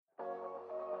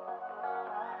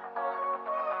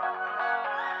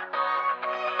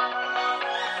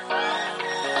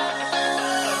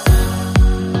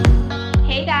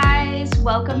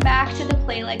welcome back to the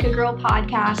Play Like a Girl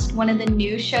podcast, one of the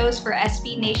new shows for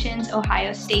SB Nation's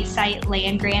Ohio State site,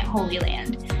 Land Grant Holy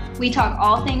Land. We talk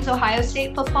all things Ohio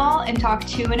State football and talk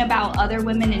to and about other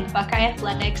women in Buckeye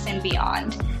athletics and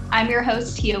beyond. I'm your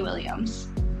host, Tia Williams.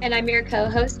 And I'm your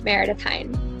co-host, Meredith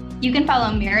Hein. You can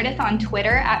follow Meredith on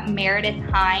Twitter at Meredith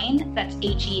Hein, that's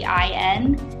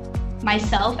H-E-I-N.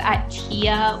 Myself at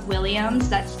Tia Williams,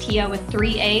 that's Tia with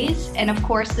 3 A's, and of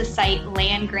course the site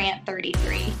Land Grant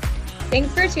 33.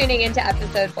 Thanks for tuning into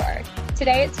episode 4.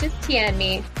 Today it's just Tia and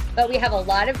me, but we have a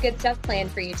lot of good stuff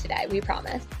planned for you today, we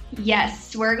promise.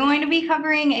 Yes, we're going to be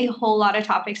covering a whole lot of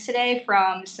topics today,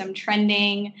 from some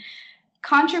trending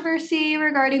controversy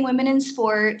regarding women in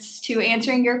sports to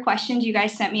answering your questions you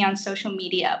guys sent me on social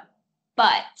media.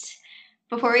 But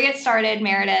before we get started,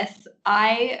 Meredith,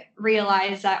 I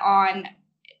realized that on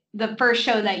the first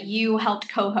show that you helped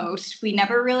co-host, we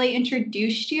never really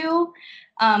introduced you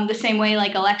the same way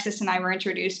like Alexis and I were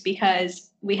introduced, because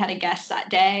we had a guest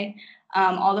that day.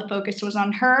 All the focus was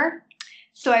on her.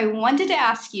 So I wanted to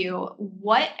ask you,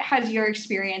 what has your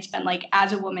experience been like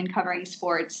as a woman covering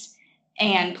sports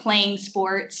and playing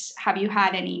sports? Have you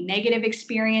had any negative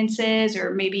experiences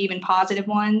or maybe even positive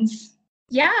ones?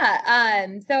 Yeah.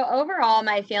 So overall,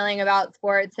 my feeling about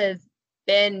sports has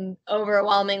been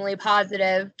overwhelmingly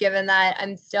positive, given that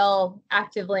I'm still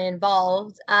actively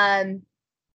involved.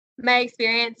 My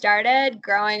experience started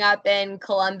growing up in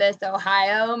Columbus,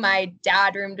 Ohio. My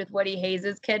dad roomed with Woody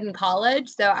Hayes' kid in college,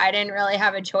 so I didn't really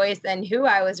have a choice in who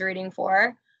I was rooting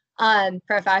for.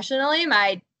 Professionally,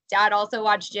 my dad also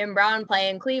watched Jim Brown play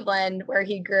in Cleveland, where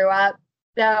he grew up.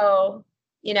 So,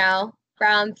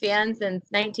 Browns fan since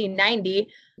 1990.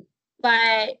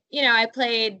 But, I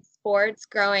played sports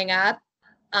growing up.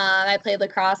 I played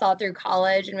lacrosse all through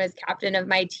college and was captain of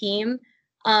my team.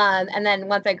 And then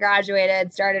once I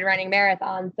graduated, started running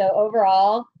marathons. So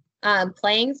overall,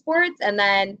 playing sports and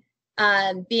then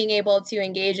being able to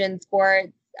engage in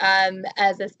sports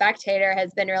as a spectator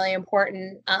has been really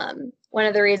important. One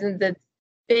of the reasons it's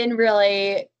been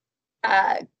really,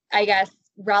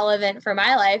 relevant for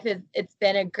my life is it's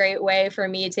been a great way for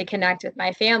me to connect with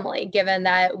my family, given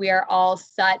that we are all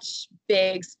such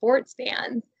big sports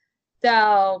fans.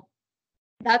 So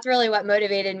that's really what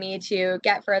motivated me to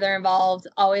get further involved.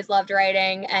 Always loved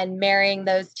writing, and marrying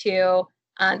those two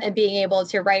and being able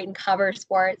to write and cover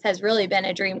sports has really been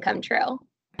a dream come true.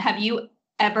 Have you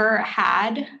ever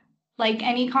had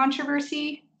any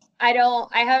controversy? I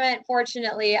haven't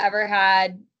fortunately ever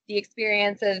had the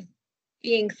experience of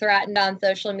being threatened on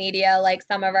social media like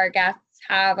some of our guests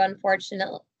have,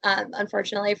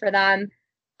 unfortunately for them.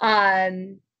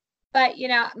 But,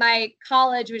 my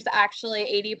college was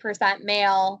actually 80%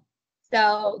 male.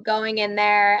 So going in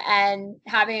there and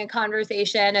having a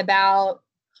conversation about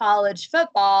college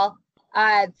football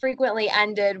frequently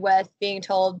ended with being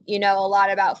told, a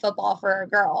lot about football for a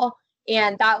girl.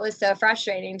 And that was so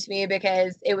frustrating to me,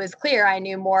 because it was clear I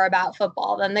knew more about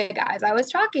football than the guys I was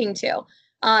talking to.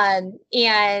 And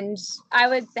I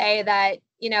would say that,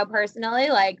 personally,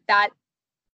 that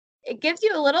it gives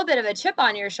you a little bit of a chip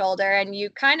on your shoulder, and you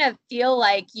kind of feel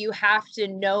like you have to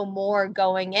know more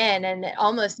going in. And it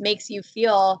almost makes you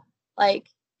feel like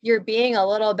you're being a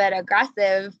little bit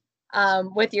aggressive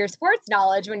with your sports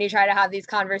knowledge when you try to have these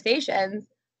conversations.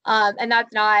 And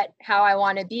that's not how I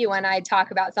want to be when I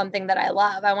talk about something that I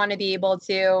love. I want to be able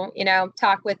to,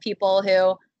 talk with people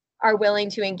who are willing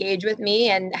to engage with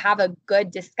me and have a good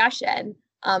discussion.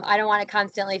 I don't want to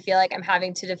constantly feel like I'm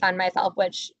having to defend myself,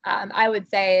 which I would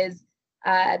say is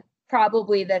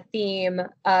probably the theme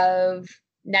of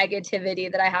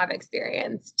negativity that I have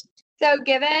experienced. So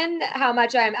given how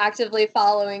much I'm actively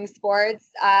following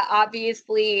sports,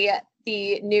 obviously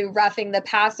the new roughing the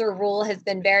passer rule has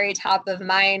been very top of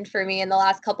mind for me in the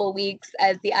last couple of weeks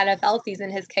as the NFL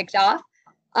season has kicked off.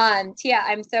 Tia,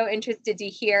 I'm so interested to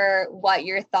hear what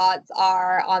your thoughts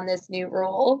are on this new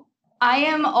rule. I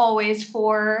am always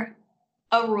for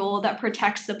a rule that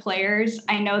protects the players.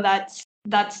 I know that's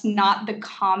not the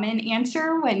common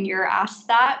answer when you're asked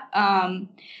that.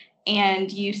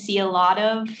 And you see a lot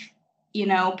of,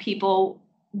 people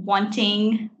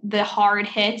wanting the hard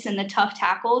hits and the tough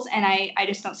tackles. And I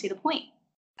just don't see the point.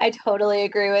 I totally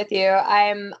agree with you.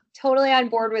 I'm totally on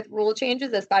board with rule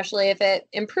changes, especially if it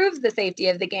improves the safety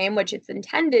of the game, which it's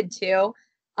intended to,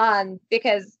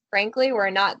 because frankly, we're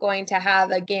not going to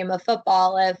have a game of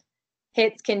football if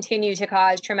hits continue to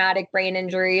cause traumatic brain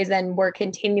injuries and we're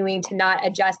continuing to not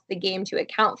adjust the game to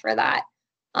account for that.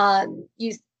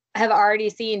 You have already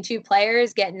seen 2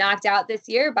 players get knocked out this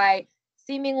year by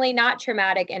seemingly not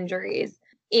traumatic injuries.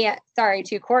 2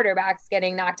 quarterbacks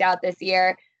getting knocked out this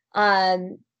year.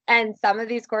 And some of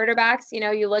these quarterbacks,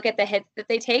 you look at the hits that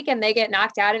they take and they get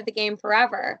knocked out of the game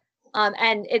forever.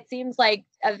 And it seems like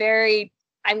a very,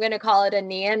 I'm going to call it a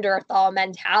Neanderthal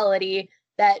mentality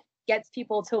that gets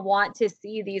people to want to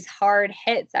see these hard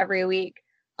hits every week.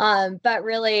 But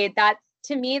really,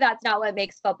 to me, that's not what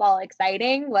makes football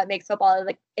exciting. What makes football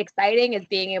exciting is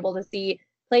being able to see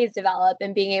plays develop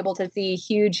and being able to see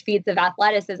huge feats of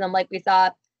athleticism, like we saw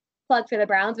plug for the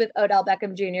Browns with Odell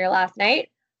Beckham Jr. last night,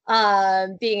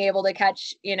 being able to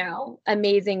catch,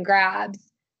 amazing grabs.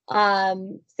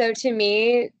 So to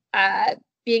me,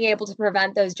 being able to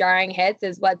prevent those jarring hits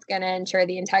is what's going to ensure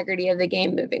the integrity of the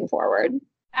game moving forward.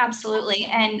 Absolutely.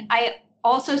 And I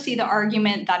also see the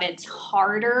argument that it's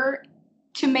harder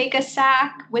to make a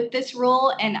sack with this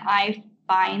rule. And I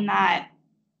find that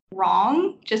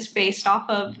wrong, just based off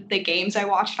of the games I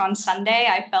watched on Sunday.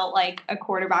 I felt like a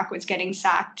quarterback was getting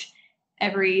sacked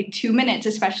every 2 minutes,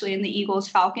 especially in the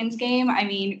Eagles-Falcons game. I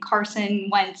mean, Carson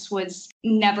Wentz was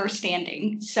never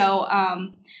standing. So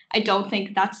I don't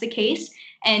think that's the case.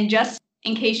 And just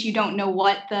in case you don't know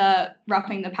what the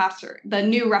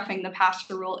new roughing the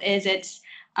passer rule is, it's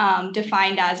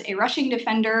defined as a rushing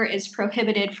defender is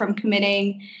prohibited from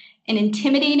committing an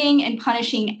intimidating and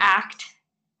punishing act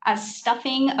as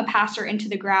stuffing a passer into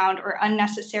the ground or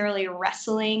unnecessarily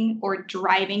wrestling or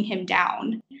driving him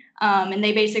down. And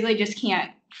they basically just can't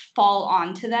fall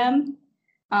onto them.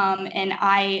 And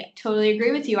I totally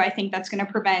agree with you. I think that's going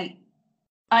to prevent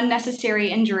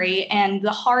unnecessary injury and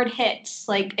the hard hits.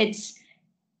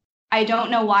 I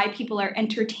don't know why people are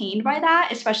entertained by that,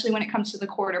 especially when it comes to the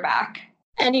quarterback.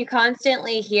 And you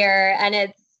constantly hear, and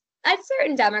it's a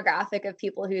certain demographic of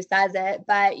people who says it,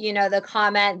 but the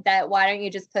comment that why don't you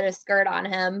just put a skirt on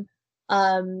him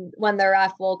when the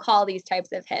ref will call these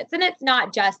types of hits. And it's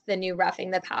not just the new roughing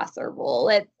the passer rule.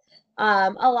 It's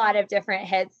a lot of different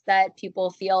hits that people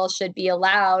feel should be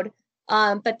allowed.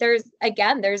 But there's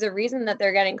a reason that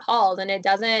they're getting called, and it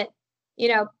doesn't,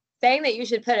 saying that you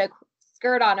should put a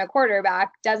skirt on a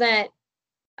quarterback doesn't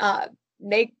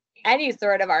make any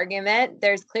sort of argument.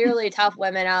 There's clearly tough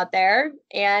women out there,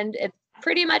 and it's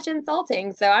pretty much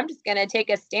insulting. So I'm just going to take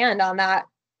a stand on that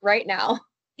right now.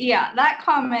 Yeah, that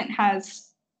comment has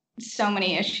so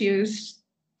many issues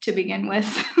to begin with.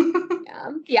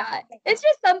 Yeah. It's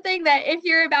just something that if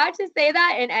you're about to say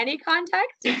that in any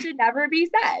context, it should never be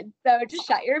said. So just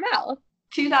shut your mouth.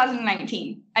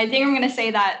 2019. I think I'm going to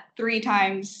say that 3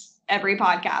 times every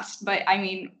podcast. But I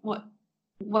mean, what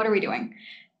are we doing?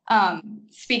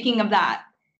 Speaking of that,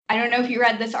 I don't know if you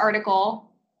read this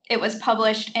article. It was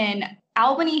published in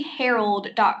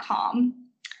albanyherald.com.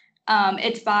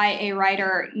 It's by a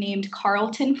writer named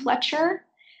Carlton Fletcher,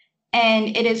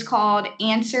 and it is called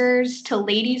Answers to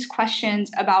Ladies'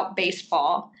 Questions About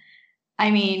Baseball.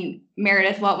 I mean,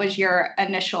 Meredith, what was your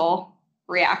initial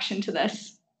reaction to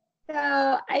this? So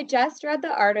I just read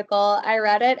the article. I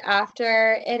read it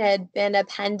after it had been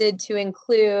appended to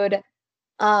include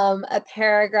a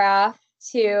paragraph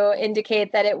to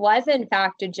indicate that it was in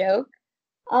fact a joke.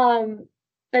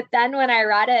 But then when I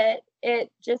read it,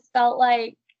 it just felt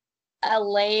like a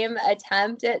lame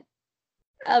attempt at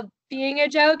being a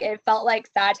joke. It felt like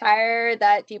satire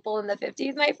that people in the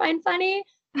 50s might find funny.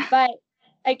 But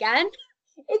again,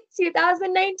 it's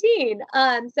 2019.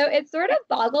 So it sort of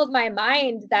boggled my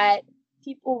mind that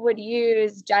people would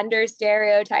use gender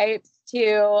stereotypes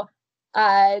to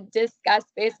discuss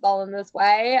baseball in this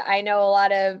way. I know a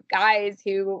lot of guys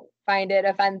who find it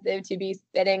offensive to be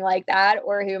spitting like that,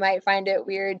 or who might find it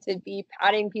weird to be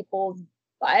patting people's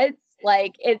butts.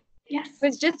 It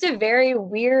was just a very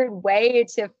weird way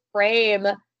to frame,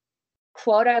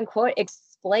 quote unquote,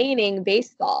 explaining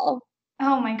baseball.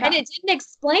 Oh my God. And it didn't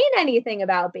explain anything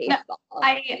about baseball.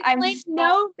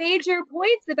 No major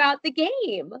points about the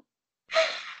game.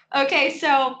 Okay,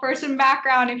 so for some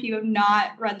background, if you have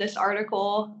not read this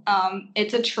article,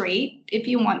 it's a trait if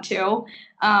you want to.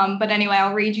 But anyway,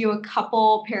 I'll read you a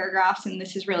couple paragraphs, and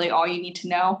this is really all you need to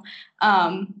know.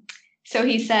 So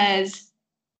he says,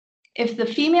 if the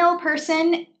female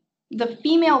person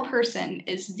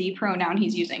is the pronoun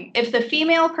he's using. If the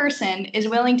female person is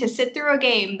willing to sit through a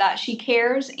game that she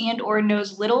cares and or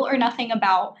knows little or nothing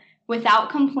about without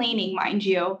complaining, mind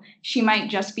you, she might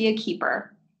just be a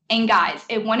keeper. And guys,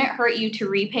 it wouldn't hurt you to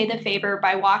repay the favor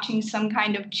by watching some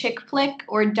kind of chick flick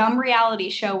or dumb reality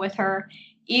show with her,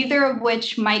 either of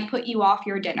which might put you off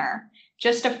your dinner.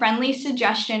 Just a friendly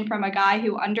suggestion from a guy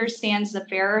who understands the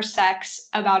fairer sex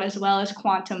about as well as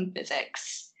quantum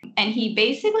physics. And he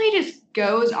basically just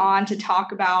goes on to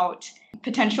talk about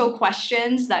potential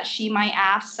questions that she might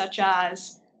ask, such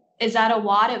as, is that a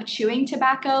wad of chewing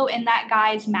tobacco in that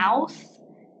guy's mouth?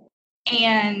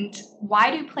 And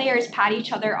why do players pat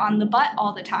each other on the butt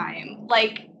all the time?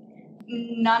 Like,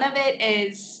 none of it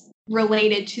is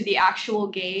related to the actual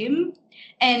game.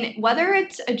 And whether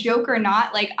it's a joke or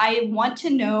not, like, I want to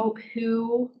know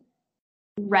who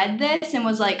read this and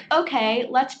was like, okay,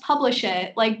 let's publish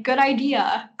it. Like, good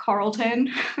idea,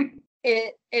 Carlton.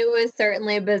 It was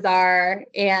certainly bizarre,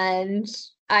 and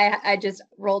I just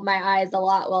rolled my eyes a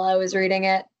lot while I was reading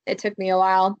it. It took me a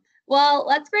while. Well,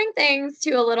 let's bring things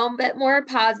to a little bit more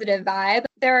positive vibe.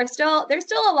 There's still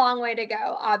a long way to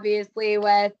go, obviously,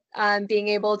 with being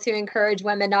able to encourage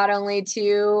women not only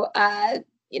to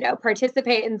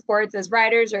participate in sports as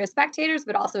writers or as spectators,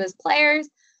 but also as players.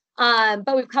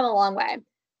 But we've come a long way.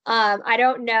 I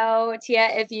don't know,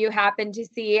 Tia, if you happened to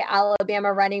see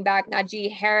Alabama running back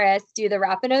Najee Harris do the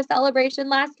Rapinoe celebration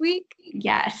last week.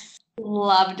 Yes,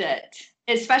 loved it.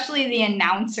 Especially the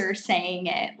announcer saying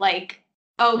it, like,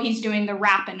 oh, he's doing the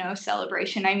Rapinoe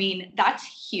celebration. I mean, that's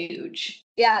huge.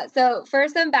 Yeah, so for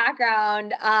some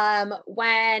background,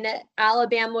 when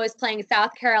Alabama was playing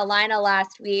South Carolina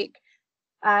last week,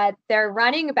 their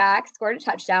running back scored a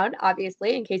touchdown,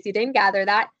 obviously, in case you didn't gather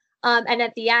that. And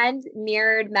at the end,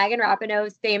 mirrored Megan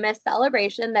Rapinoe's famous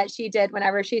celebration that she did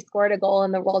whenever she scored a goal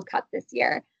in the World Cup this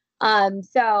year.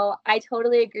 So I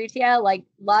totally agree, Tia. Like,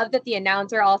 love that the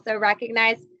announcer also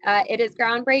recognized it is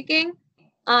groundbreaking.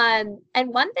 And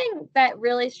one thing that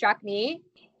really struck me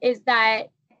is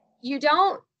that you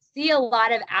don't see a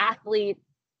lot of athletes,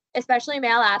 especially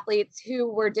male athletes, who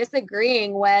were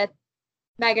disagreeing with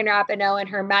Megan Rapinoe and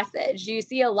her message. You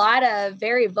see a lot of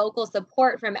very vocal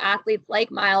support from athletes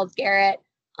like Myles Garrett.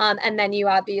 And then you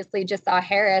obviously just saw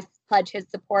Harris pledge his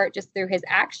support just through his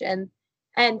actions.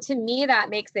 And to me, that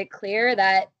makes it clear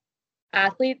that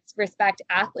athletes respect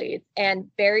athletes, and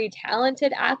very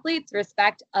talented athletes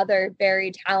respect other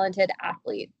very talented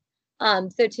athletes.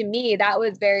 So to me, that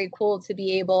was very cool to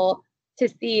be able to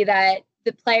see that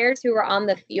the players who were on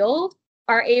the field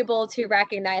are able to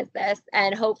recognize this,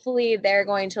 and hopefully they're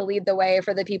going to lead the way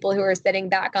for the people who are sitting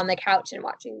back on the couch and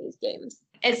watching these games.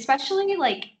 Especially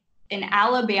like an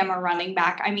Alabama running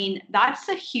back. I mean, that's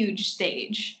a huge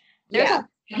stage. There's a lot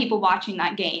of people watching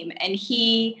that game, and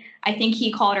I think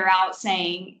he called her out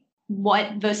saying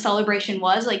what the celebration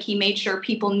was. Like, he made sure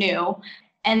people knew.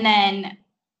 And then,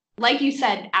 like you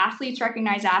said, athletes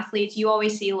recognize athletes. You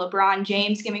always see LeBron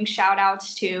James giving shout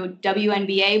outs to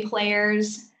WNBA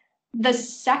players. The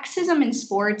sexism in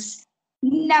sports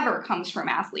never comes from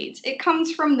athletes. It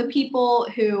comes from the people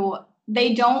who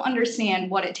they don't understand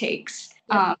what it takes,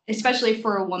 especially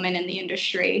for a woman in the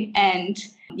industry. And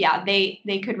yeah,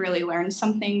 they could really learn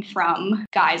something from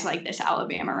guys like this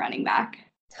Alabama running back.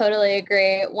 Totally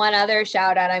agree. One other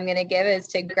shout out I'm going to give is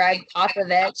to Greg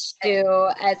Popovich, who,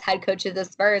 as head coach of the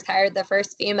Spurs, hired the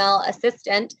first female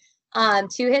assistant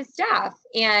to his staff.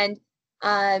 And,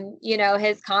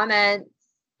 his comments,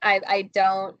 I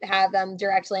don't have them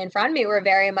directly in front of me, were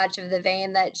very much of the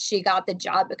vein that she got the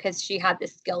job because she had the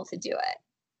skill to do it.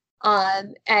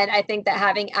 And I think that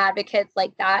having advocates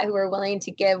like that who are willing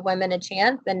to give women a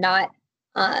chance and not,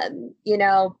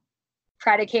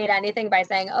 predicate anything by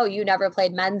saying, oh, you never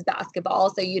played men's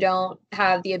basketball, so you don't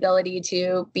have the ability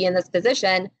to be in this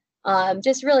position,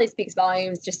 just really speaks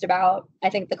volumes just about,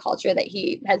 I think, the culture that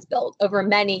he has built over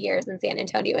many years in San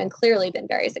Antonio and clearly been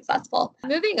very successful.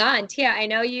 Moving on, Tia, I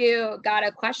know you got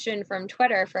a question from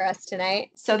Twitter for us tonight.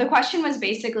 So the question was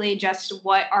basically just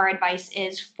what our advice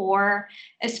is for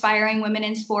aspiring women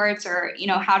in sports, or,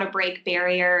 how to break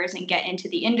barriers and get into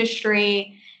the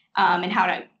industry, and how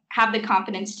to have the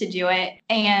confidence to do it.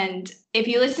 And if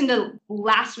you listen to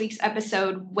last week's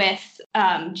episode with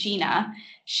Gina,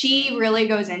 she really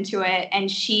goes into it, and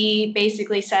she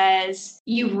basically says,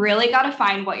 you've really got to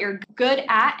find what you're good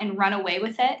at and run away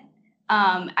with it.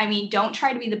 Don't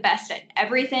try to be the best at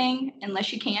everything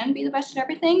unless you can be the best at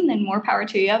everything, then more power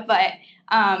to you. But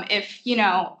if,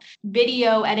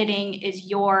 video editing is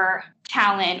your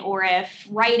talent, or if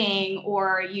writing,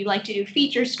 or you like to do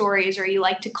feature stories, or you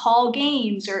like to call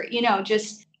games, or,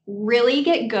 just really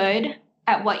get good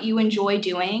at what you enjoy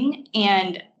doing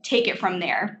and take it from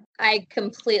there. I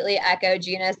completely echo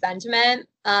Gina's sentiment.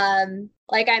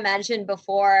 Like I mentioned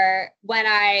before, when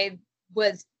I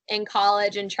was in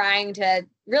college and trying to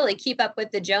really keep up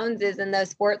with the Joneses in those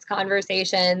sports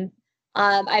conversations,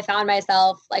 I found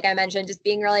myself, like I mentioned, just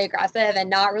being really aggressive and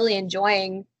not really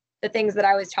enjoying the things that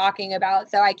I was talking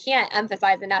about. So I can't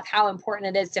emphasize enough how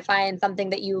important it is to find something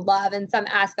that you love and some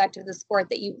aspect of the sport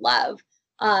that you love,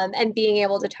 and being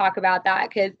able to talk about that,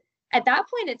 because at that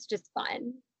point, it's just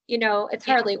fun. It's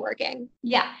hardly working.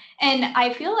 Yeah. And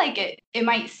I feel like it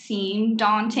might seem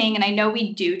daunting. And I know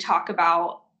we do talk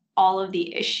about all of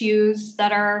the issues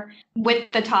that are with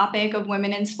the topic of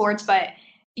women in sports, but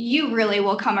you really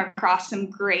will come across some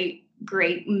great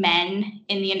men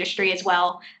in the industry as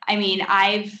well. I mean,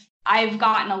 I've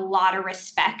gotten a lot of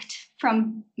respect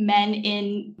from men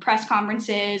in press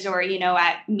conferences or,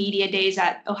 at media days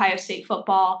at Ohio State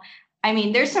football. I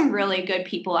mean, there's some really good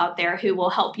people out there who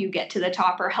will help you get to the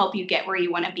top or help you get where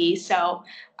you want to be. So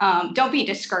don't be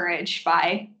discouraged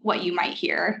by what you might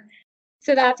hear.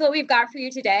 So that's what we've got for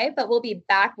you today, but we'll be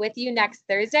back with you next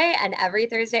Thursday and every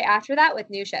Thursday after that with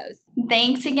new shows.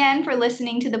 Thanks again for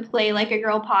listening to the Play Like a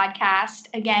Girl podcast.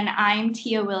 Again, I'm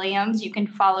Tia Williams. You can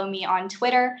follow me on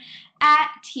Twitter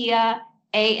at Tia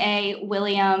AA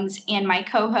Williams and my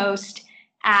co-host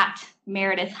at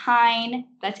Meredith Hein.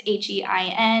 That's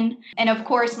Hein. And of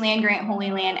course, Land Grant Holy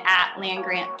Land at Land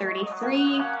Grant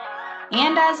 33.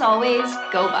 And as always,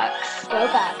 go Bucks. Go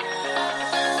Bucks.